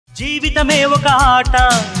జీవితమే ఒక ఆట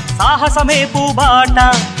సాహసమే పూబాట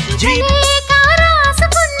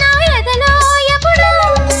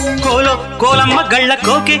కోలో కోలమ్మ గళ్ళ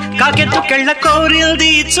కోకి కాకెత్తు కెళ్ళ కోరిల్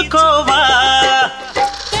తీర్చుకోవా.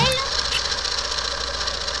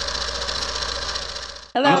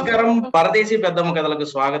 నమస్కారం, పరదేశీ పెద్దమ్మ కథలకు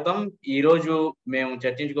స్వాగతం. ఈ రోజు మేము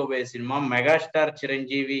చర్చించుకోబోయే సినిమా మెగాస్టార్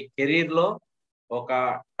చిరంజీవి కెరీర్ లో ఒక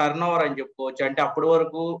టర్న్ ఓవర్ అని చెప్పుకోవచ్చు. అంటే అప్పటి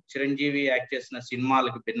వరకు చిరంజీవి యాక్ట్ చేసిన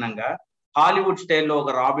సినిమాలకు భిన్నంగా హాలీవుడ్ స్టైల్లో ఒక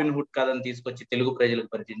రాబిన్ హుడ్ కథను తీసుకొచ్చి తెలుగు ప్రజలకు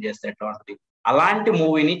పరిచయం చేస్తే ఎట్లా ఉంటుంది, అలాంటి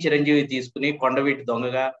మూవీని చిరంజీవి తీసుకుని కొండవీటి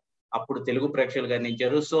దొంగగా అప్పుడు తెలుగు ప్రేక్షకులకు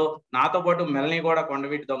అందించారు. సో నాతో పాటు మెల్నీ కూడా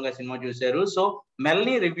కొండవీటి దొంగ సినిమా చూశారు. సో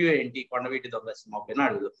మెల్నీ రివ్యూ ఏంటి కొండవీటి దొంగ సినిమా పైన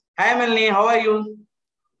అడుగు. Hi మెల్నీ, how are you?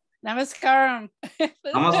 Namaskaram.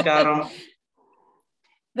 Namaskaram.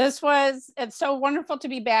 It's so wonderful to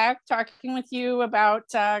be back talking with you about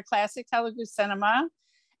classic Telugu cinema.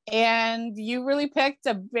 And you really picked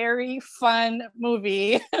a very fun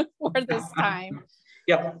movie for this time.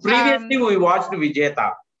 Yeah, previously we watched Vijayata.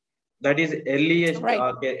 That is earliest right.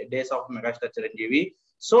 Days of Megastar Chiranjeevi.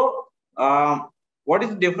 So, what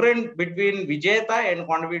is different between Vijayata and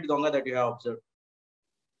Kondaveeti Donga that you have observed?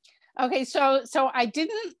 Okay, so I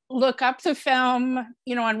didn't look up the film,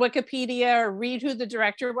 on Wikipedia or read who the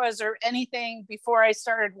director was or anything before I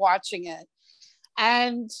started watching it.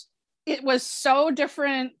 And it was so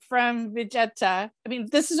different from Vijayata. I mean,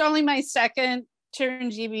 this is only my second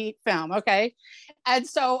Chiranjeevi film, okay? And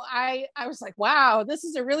so I was like, wow, this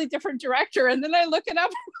is a really different director. And then I look it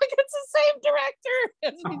up, I'm like, it's the same director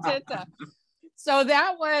as Vijayata. So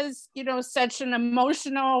that was, such an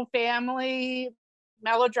emotional family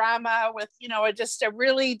melodrama with, just a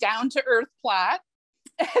really down-to-earth plot.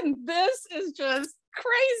 And this is just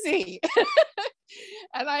crazy.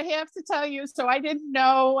 And I have to tell you, so I didn't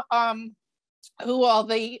know who all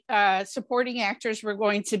the supporting actors were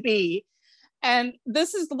going to be. And this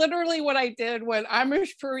is literally what I did when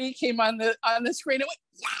Amish Puri came on the screen. I went,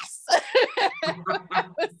 yes!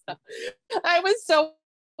 I was so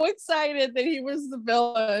excited that he was the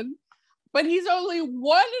villain. But he's only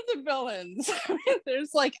one of the villains.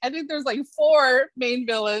 I think there's like 4 main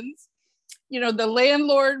villains. The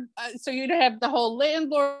landlord. So you'd have the whole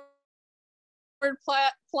landlord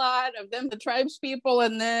plot of them, the tribes people,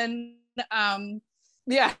 and then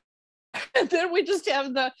and then we just have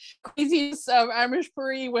the craziness of Amish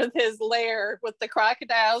Puri with his lair, with the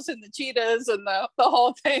crocodiles and the cheetahs and the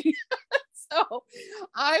whole thing. So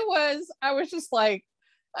I was just like,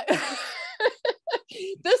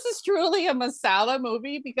 this is truly a masala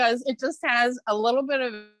movie because it just has a little bit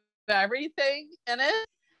of everything in it.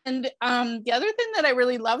 And the other thing that I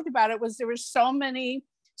really loved about it was there were so many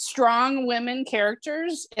strong women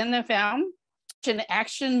characters in the film. It's an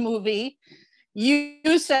action movie.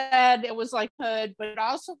 You said it was like Hood, but it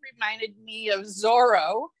also reminded me of Zorro,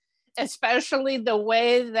 especially the way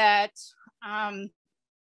that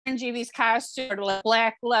Chiranjeevi's costume, like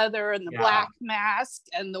black leather and the black mask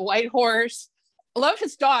and the white horse. I love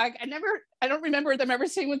his dog. I don't remember them ever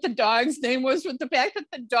saying what the dog's name was, but the fact that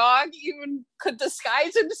the dog even could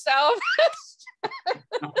disguise himself.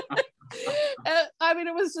 I mean,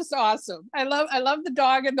 it was just awesome. I love the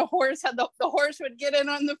dog and the horse, how the horse would get in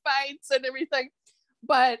on the fights and everything.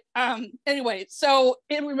 But anyway, so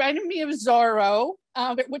it reminded me of Zorro,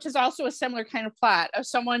 which is also a similar kind of plot of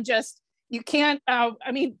someone just, you can't,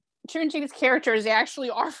 Chiranjeevi's characters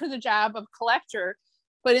actually offer the job of collector,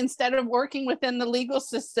 but instead of working within the legal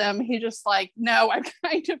system, he just like, no, I'm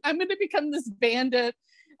going to become this bandit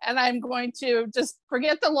and I'm going to just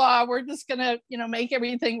forget the law. We're just going to, make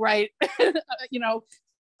everything right.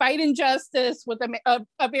 Fight injustice with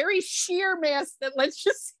a very sheer mask that lets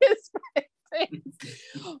you see his face.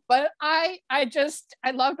 But I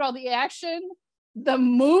loved all the action, the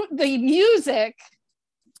music,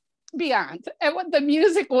 beyond. And the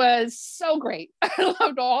music was so great. I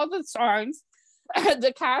loved all the songs.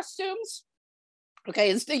 The costumes, okay,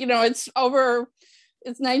 it's over,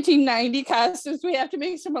 it's 1990 costumes. We have to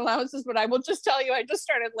make some allowances, but I will just tell you, I just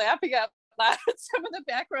started laughing out loud at some of the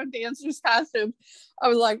background dancers' costumes. I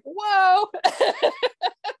was like, whoa.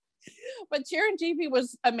 But Chiranjeevi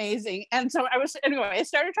was amazing. And so I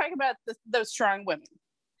started talking about the strong women.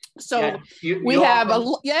 So we have a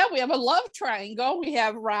love triangle. We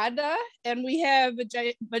have Radha and we have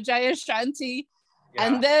Vijayasanthi. Yeah.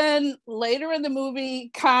 And then later in the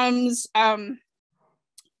movie comes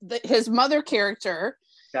his mother character,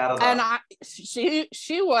 Radha. And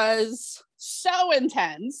she was so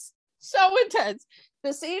intense.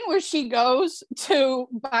 The scene where she goes to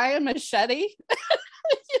buy a machete,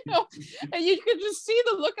 and you could just see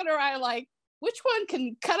the look in her eye, like, which one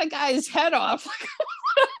can cut a guy's head off?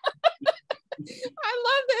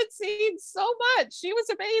 screen so much. She was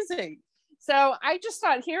amazing. So I just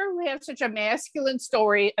thought, here we have such a masculine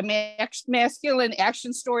story, a masculine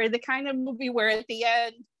action story, the kind of movie where at the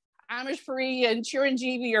end, Amish Puri and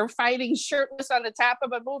Chiranjeevi are fighting shirtless on the top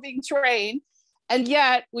of a moving train. And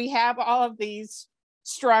yet we have all of these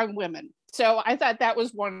strong women. So I thought that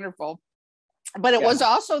was wonderful. But it was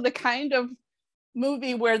also the kind of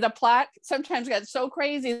movie where the plot sometimes got so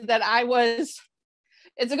crazy that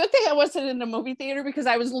it's a good thing I wasn't in the movie theater, because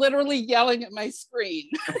I was literally yelling at my screen.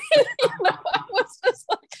 I was just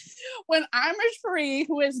like, when Amish Puri,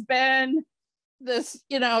 who has been this,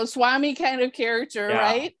 Swami kind of character,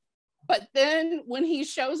 right? But then when he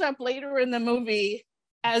shows up later in the movie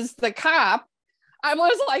as the cop, I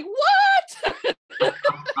was like, what?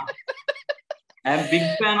 I'm a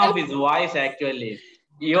big fan of his voice, actually.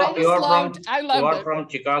 You are from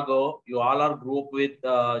Chicago. You all are grew up with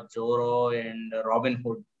Zorro and Robin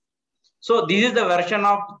Hood. So this is the version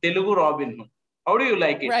of Telugu Robin Hood. How do you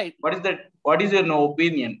like it? Right. What is that? What is your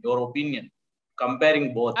opinion? Your opinion,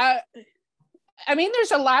 comparing both? I mean,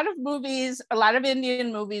 there's a lot of movies, a lot of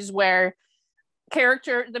Indian movies where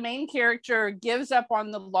the main character gives up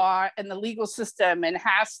on the law and the legal system and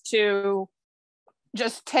has to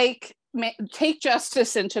just take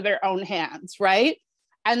justice into their own hands, right?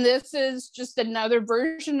 And this is just another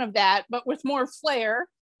version of that, but with more flair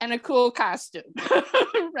and a cool costume,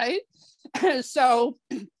 right? So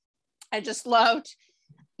I just loved,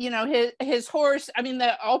 his horse. I mean,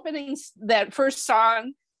 the openings, that first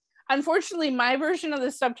song, unfortunately, my version of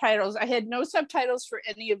the subtitles, I had no subtitles for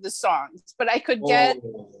any of the songs, but I could get,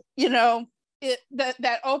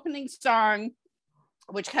 that opening song,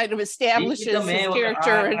 which kind of establishes his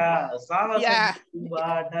character.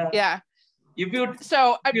 If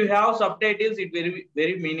you have subtitles, it's very,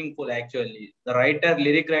 very meaningful, actually. The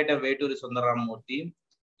lyric writer, Veturi Sundaramurthy,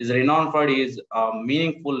 is renowned for his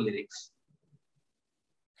meaningful lyrics.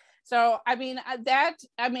 So, I mean,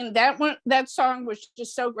 that song was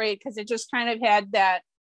just so great, because it just kind of had that,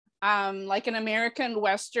 like an American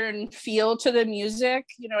Western feel to the music.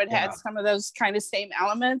 It had some of those kind of same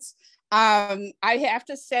elements. I have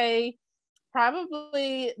to say,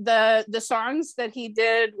 probably the songs that he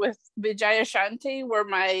did with Vijayasanthi were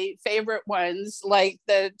my favorite ones, like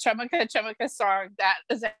the Chamaka Chamaka song. That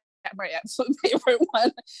is my absolute favorite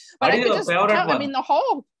one. But I could just tell, I mean, the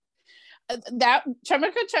whole, that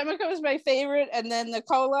Chamaka Chamaka was my favorite, and then the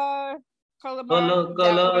Kola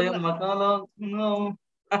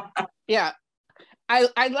yeah.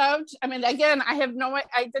 I loved, I mean, again, I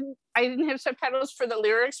didn't have subtitles for the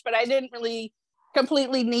lyrics, but I didn't really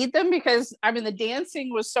completely need them, because I mean, the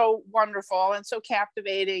dancing was so wonderful and so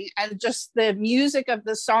captivating, and just the music of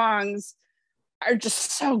the songs are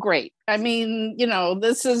just so great. I mean,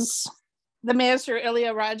 this is the master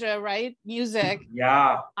Ilayaraja, right? Music.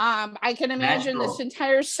 Yeah. I can imagine this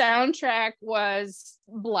entire soundtrack was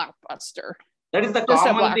blockbuster. That is the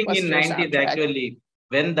common thing in 90s, soundtrack. Actually,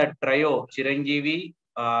 when the trio, Chiranjeevi,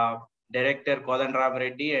 director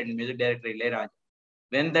Kodandaramireddy, and music director Ilayaraja,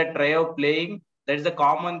 when the trio playing, that is the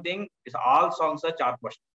common thing, is all songs are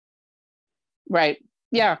chartbusters. Right.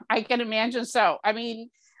 Yeah, I can imagine so. I mean,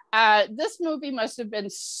 this movie must have been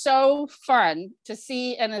so fun to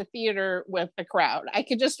see in a theater with a crowd. I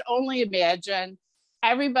could just only imagine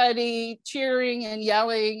everybody cheering and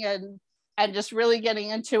yelling and just really getting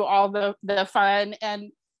into all the fun.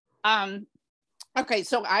 And okay,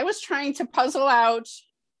 so I was trying to puzzle out,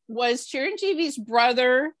 was Chiranjeevi's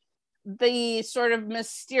brother the sort of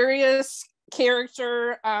mysterious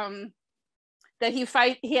character that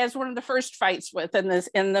he has one of the first fights with in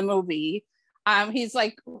the movie? He's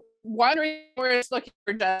like wandering where he's looking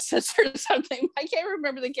for justice or something. I can't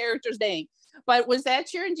remember the character's name, but was that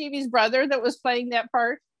Chiranjeevi's brother that was playing that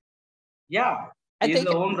part? Yeah, he's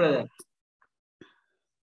the own brother.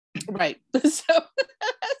 Right.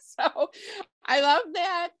 So I love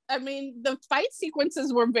that. I mean, the fight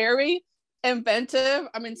sequences were very inventive.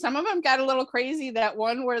 I mean, some of them got a little crazy. That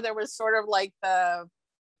one where there was sort of like I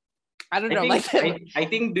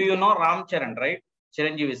think, do you know Ram Charan, right?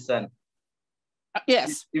 Chiranjeevi's son.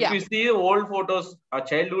 Yes. If you see old photos,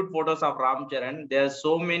 childhood photos of Ram Charan, there are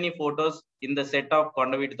so many photos in the set of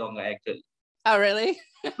Kondaveeti Donga, actually. Oh, really?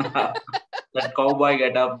 That cowboy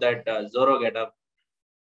getup, that Zorro getup.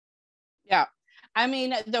 Yeah. I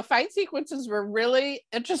mean, the fight sequences were really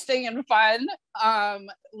interesting and fun. I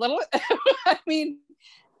mean,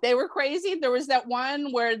 they were crazy. There was that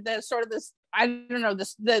one where the sort of this, I don't know,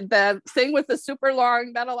 the thing with the super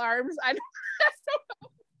long metal arms. I don't know.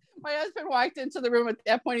 My husband walked into the room at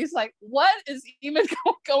that point. He's like, what is even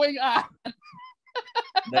going on?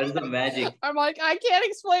 That's the magic. I'm like, I can't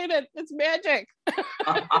explain it. It's magic.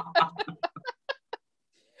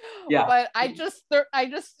 Yeah. But I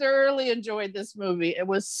just thoroughly enjoyed this movie. It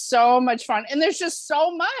was so much fun. And there's just so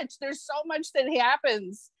much. There's so much that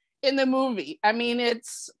happens in the movie. I mean,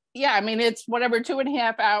 it's whatever,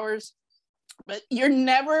 2.5 hours. But you're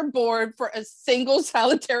never bored for a single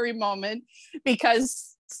solitary moment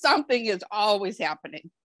because something is always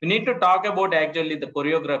happening. We need to talk about actually the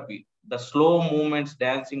choreography, the slow movements,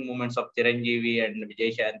 dancing movements of Chiranjeevi and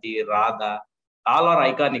Vijayasanthi, Radha. All are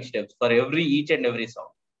iconic steps for each and every song.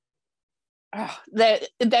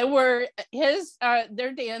 They were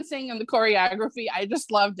their dancing and the choreography. I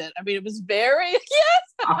just loved it. I mean, it was very yes.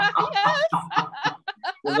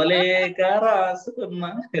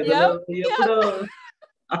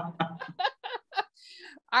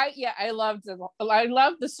 I loved it. I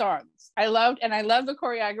loved the songs. I love the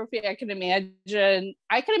choreography. I can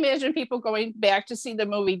imagine people going back to see the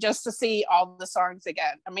movie just to see all the songs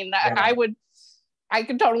again. I mean, I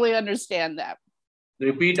could totally understand that.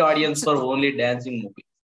 Repeat audience for only dancing movies.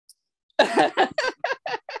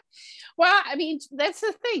 Well, I mean, that's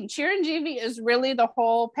the thing. Chiranjeevi is really the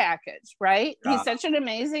whole package, right? Yeah. He's such an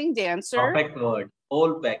amazing dancer. Perfect word.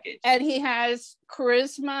 Whole package. And he has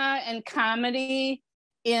charisma and comedy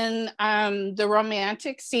in the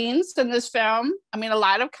romantic scenes in this film. I mean, a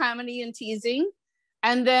lot of comedy and teasing.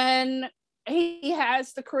 And then he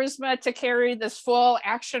has the charisma to carry this full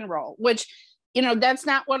action role, which, you know, that's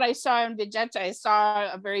not what I saw in Vijayta. I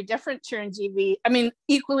saw a very different Chiranjeevi. I mean,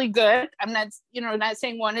 equally good. I'm not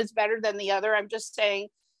saying one is better than the other. I'm just saying,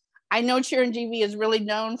 I know Chiranjeevi is really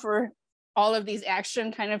known for all of these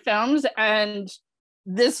action kind of films. And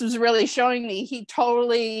this was really showing me he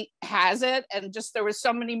totally has it. And just, there was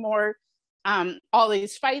so many more, all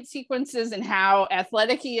these fight sequences and how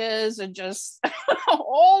athletic he is and just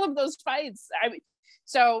all of those fights. I mean,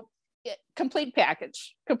 so complete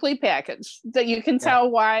package that you can tell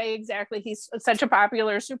why exactly he's such a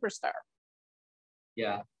popular superstar.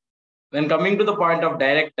 Yeah. When coming to the point of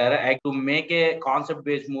director, to make a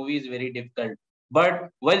concept-based movie is very difficult. But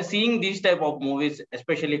while seeing these type of movies,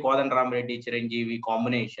 especially Kodandaramireddy, Chiranjeevi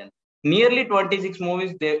combination, nearly 26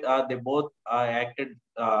 movies they both acted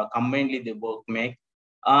combinedly. They both make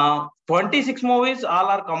 26 movies. All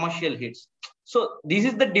are commercial hits. So this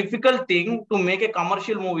is the difficult thing to make a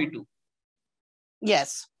commercial movie too.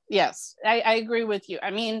 Yes, I agree with you.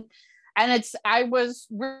 I mean, and I was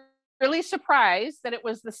really surprised that it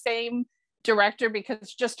was the same director because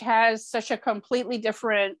it just has such a completely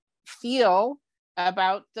different feel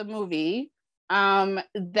about the movie than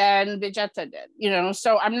Vijayta did, you know.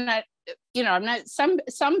 So I'm not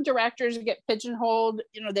some directors get pigeonholed,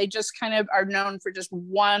 you know, they just kind of are known for just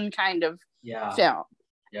one kind of film.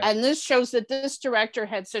 Yeah. And this shows that this director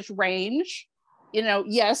had such range. You know,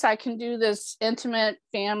 yes, I can do this intimate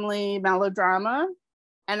family melodrama,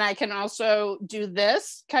 and I can also do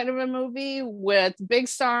this kind of a movie with big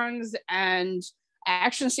songs and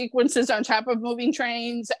action sequences on top of moving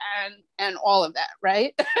trains and all of that,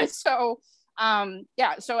 right? So,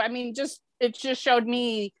 so I mean, it just showed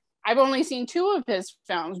me, I've only seen 2 of his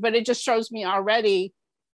films, but it just shows me already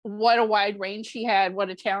what a wide range he had, what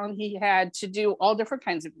a talent he had to do all different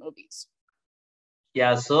kinds of movies.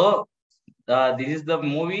 Yeah, so this is the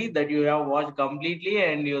movie that you have watched completely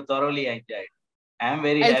and you thoroughly enjoyed. I'm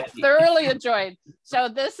very happy. Thoroughly enjoyed. So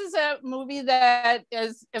this is a movie that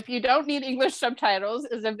is, if you don't need English subtitles,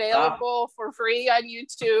 is available for free on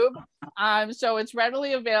YouTube. So it's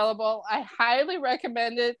readily available. I highly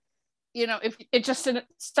recommend it. You know, if it's just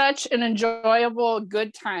such an enjoyable,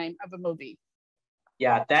 good time of a movie.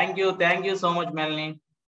 Yeah, thank you so much, Melanie.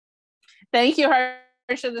 Thank you,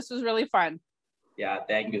 Harsha. This was really fun. Yeah,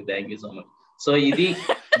 thank you so much. So ఇది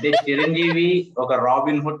చిరంజీవి ఒక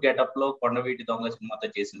robin hood getup లో కొండవీటి దొంగ సినిమాతో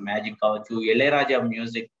చేసిన magic కావచ్చు, Ilaiyaraaja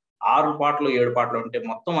music 6 పాటలు 7 పాటలు ఉంటే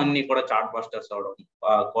మొత్తం అన్ని కూడా చార్ట్ బస్టర్స్ అవడం,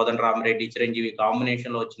 కోదండరామిరెడ్డి చిరంజీవి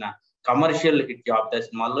కాంబినేషన్ లో వచ్చిన కమర్షియల్ హిట్ జాబితా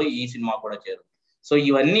సినిమాల్లో ఈ సినిమా కూడా చేరు. సో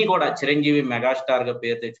ఇవన్నీ కూడా చిరంజీవి మెగాస్టార్ గా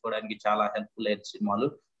పేరు తెచ్చుకోవడానికి చాలా హెల్ప్ఫుల్ అయిన సినిమాలు.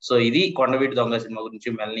 సో ఇది కొండవీటి దొంగ సినిమా గురించి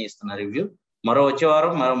మెల్ని ఇస్తున్న రివ్యూ. వచ్చే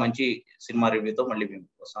వారం మరో మంచి సినిమా రివ్యూతో మళ్ళీ మేము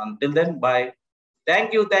వస్తాం. Until then, bye. Thank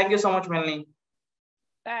you so much, Melanie.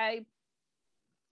 Bye.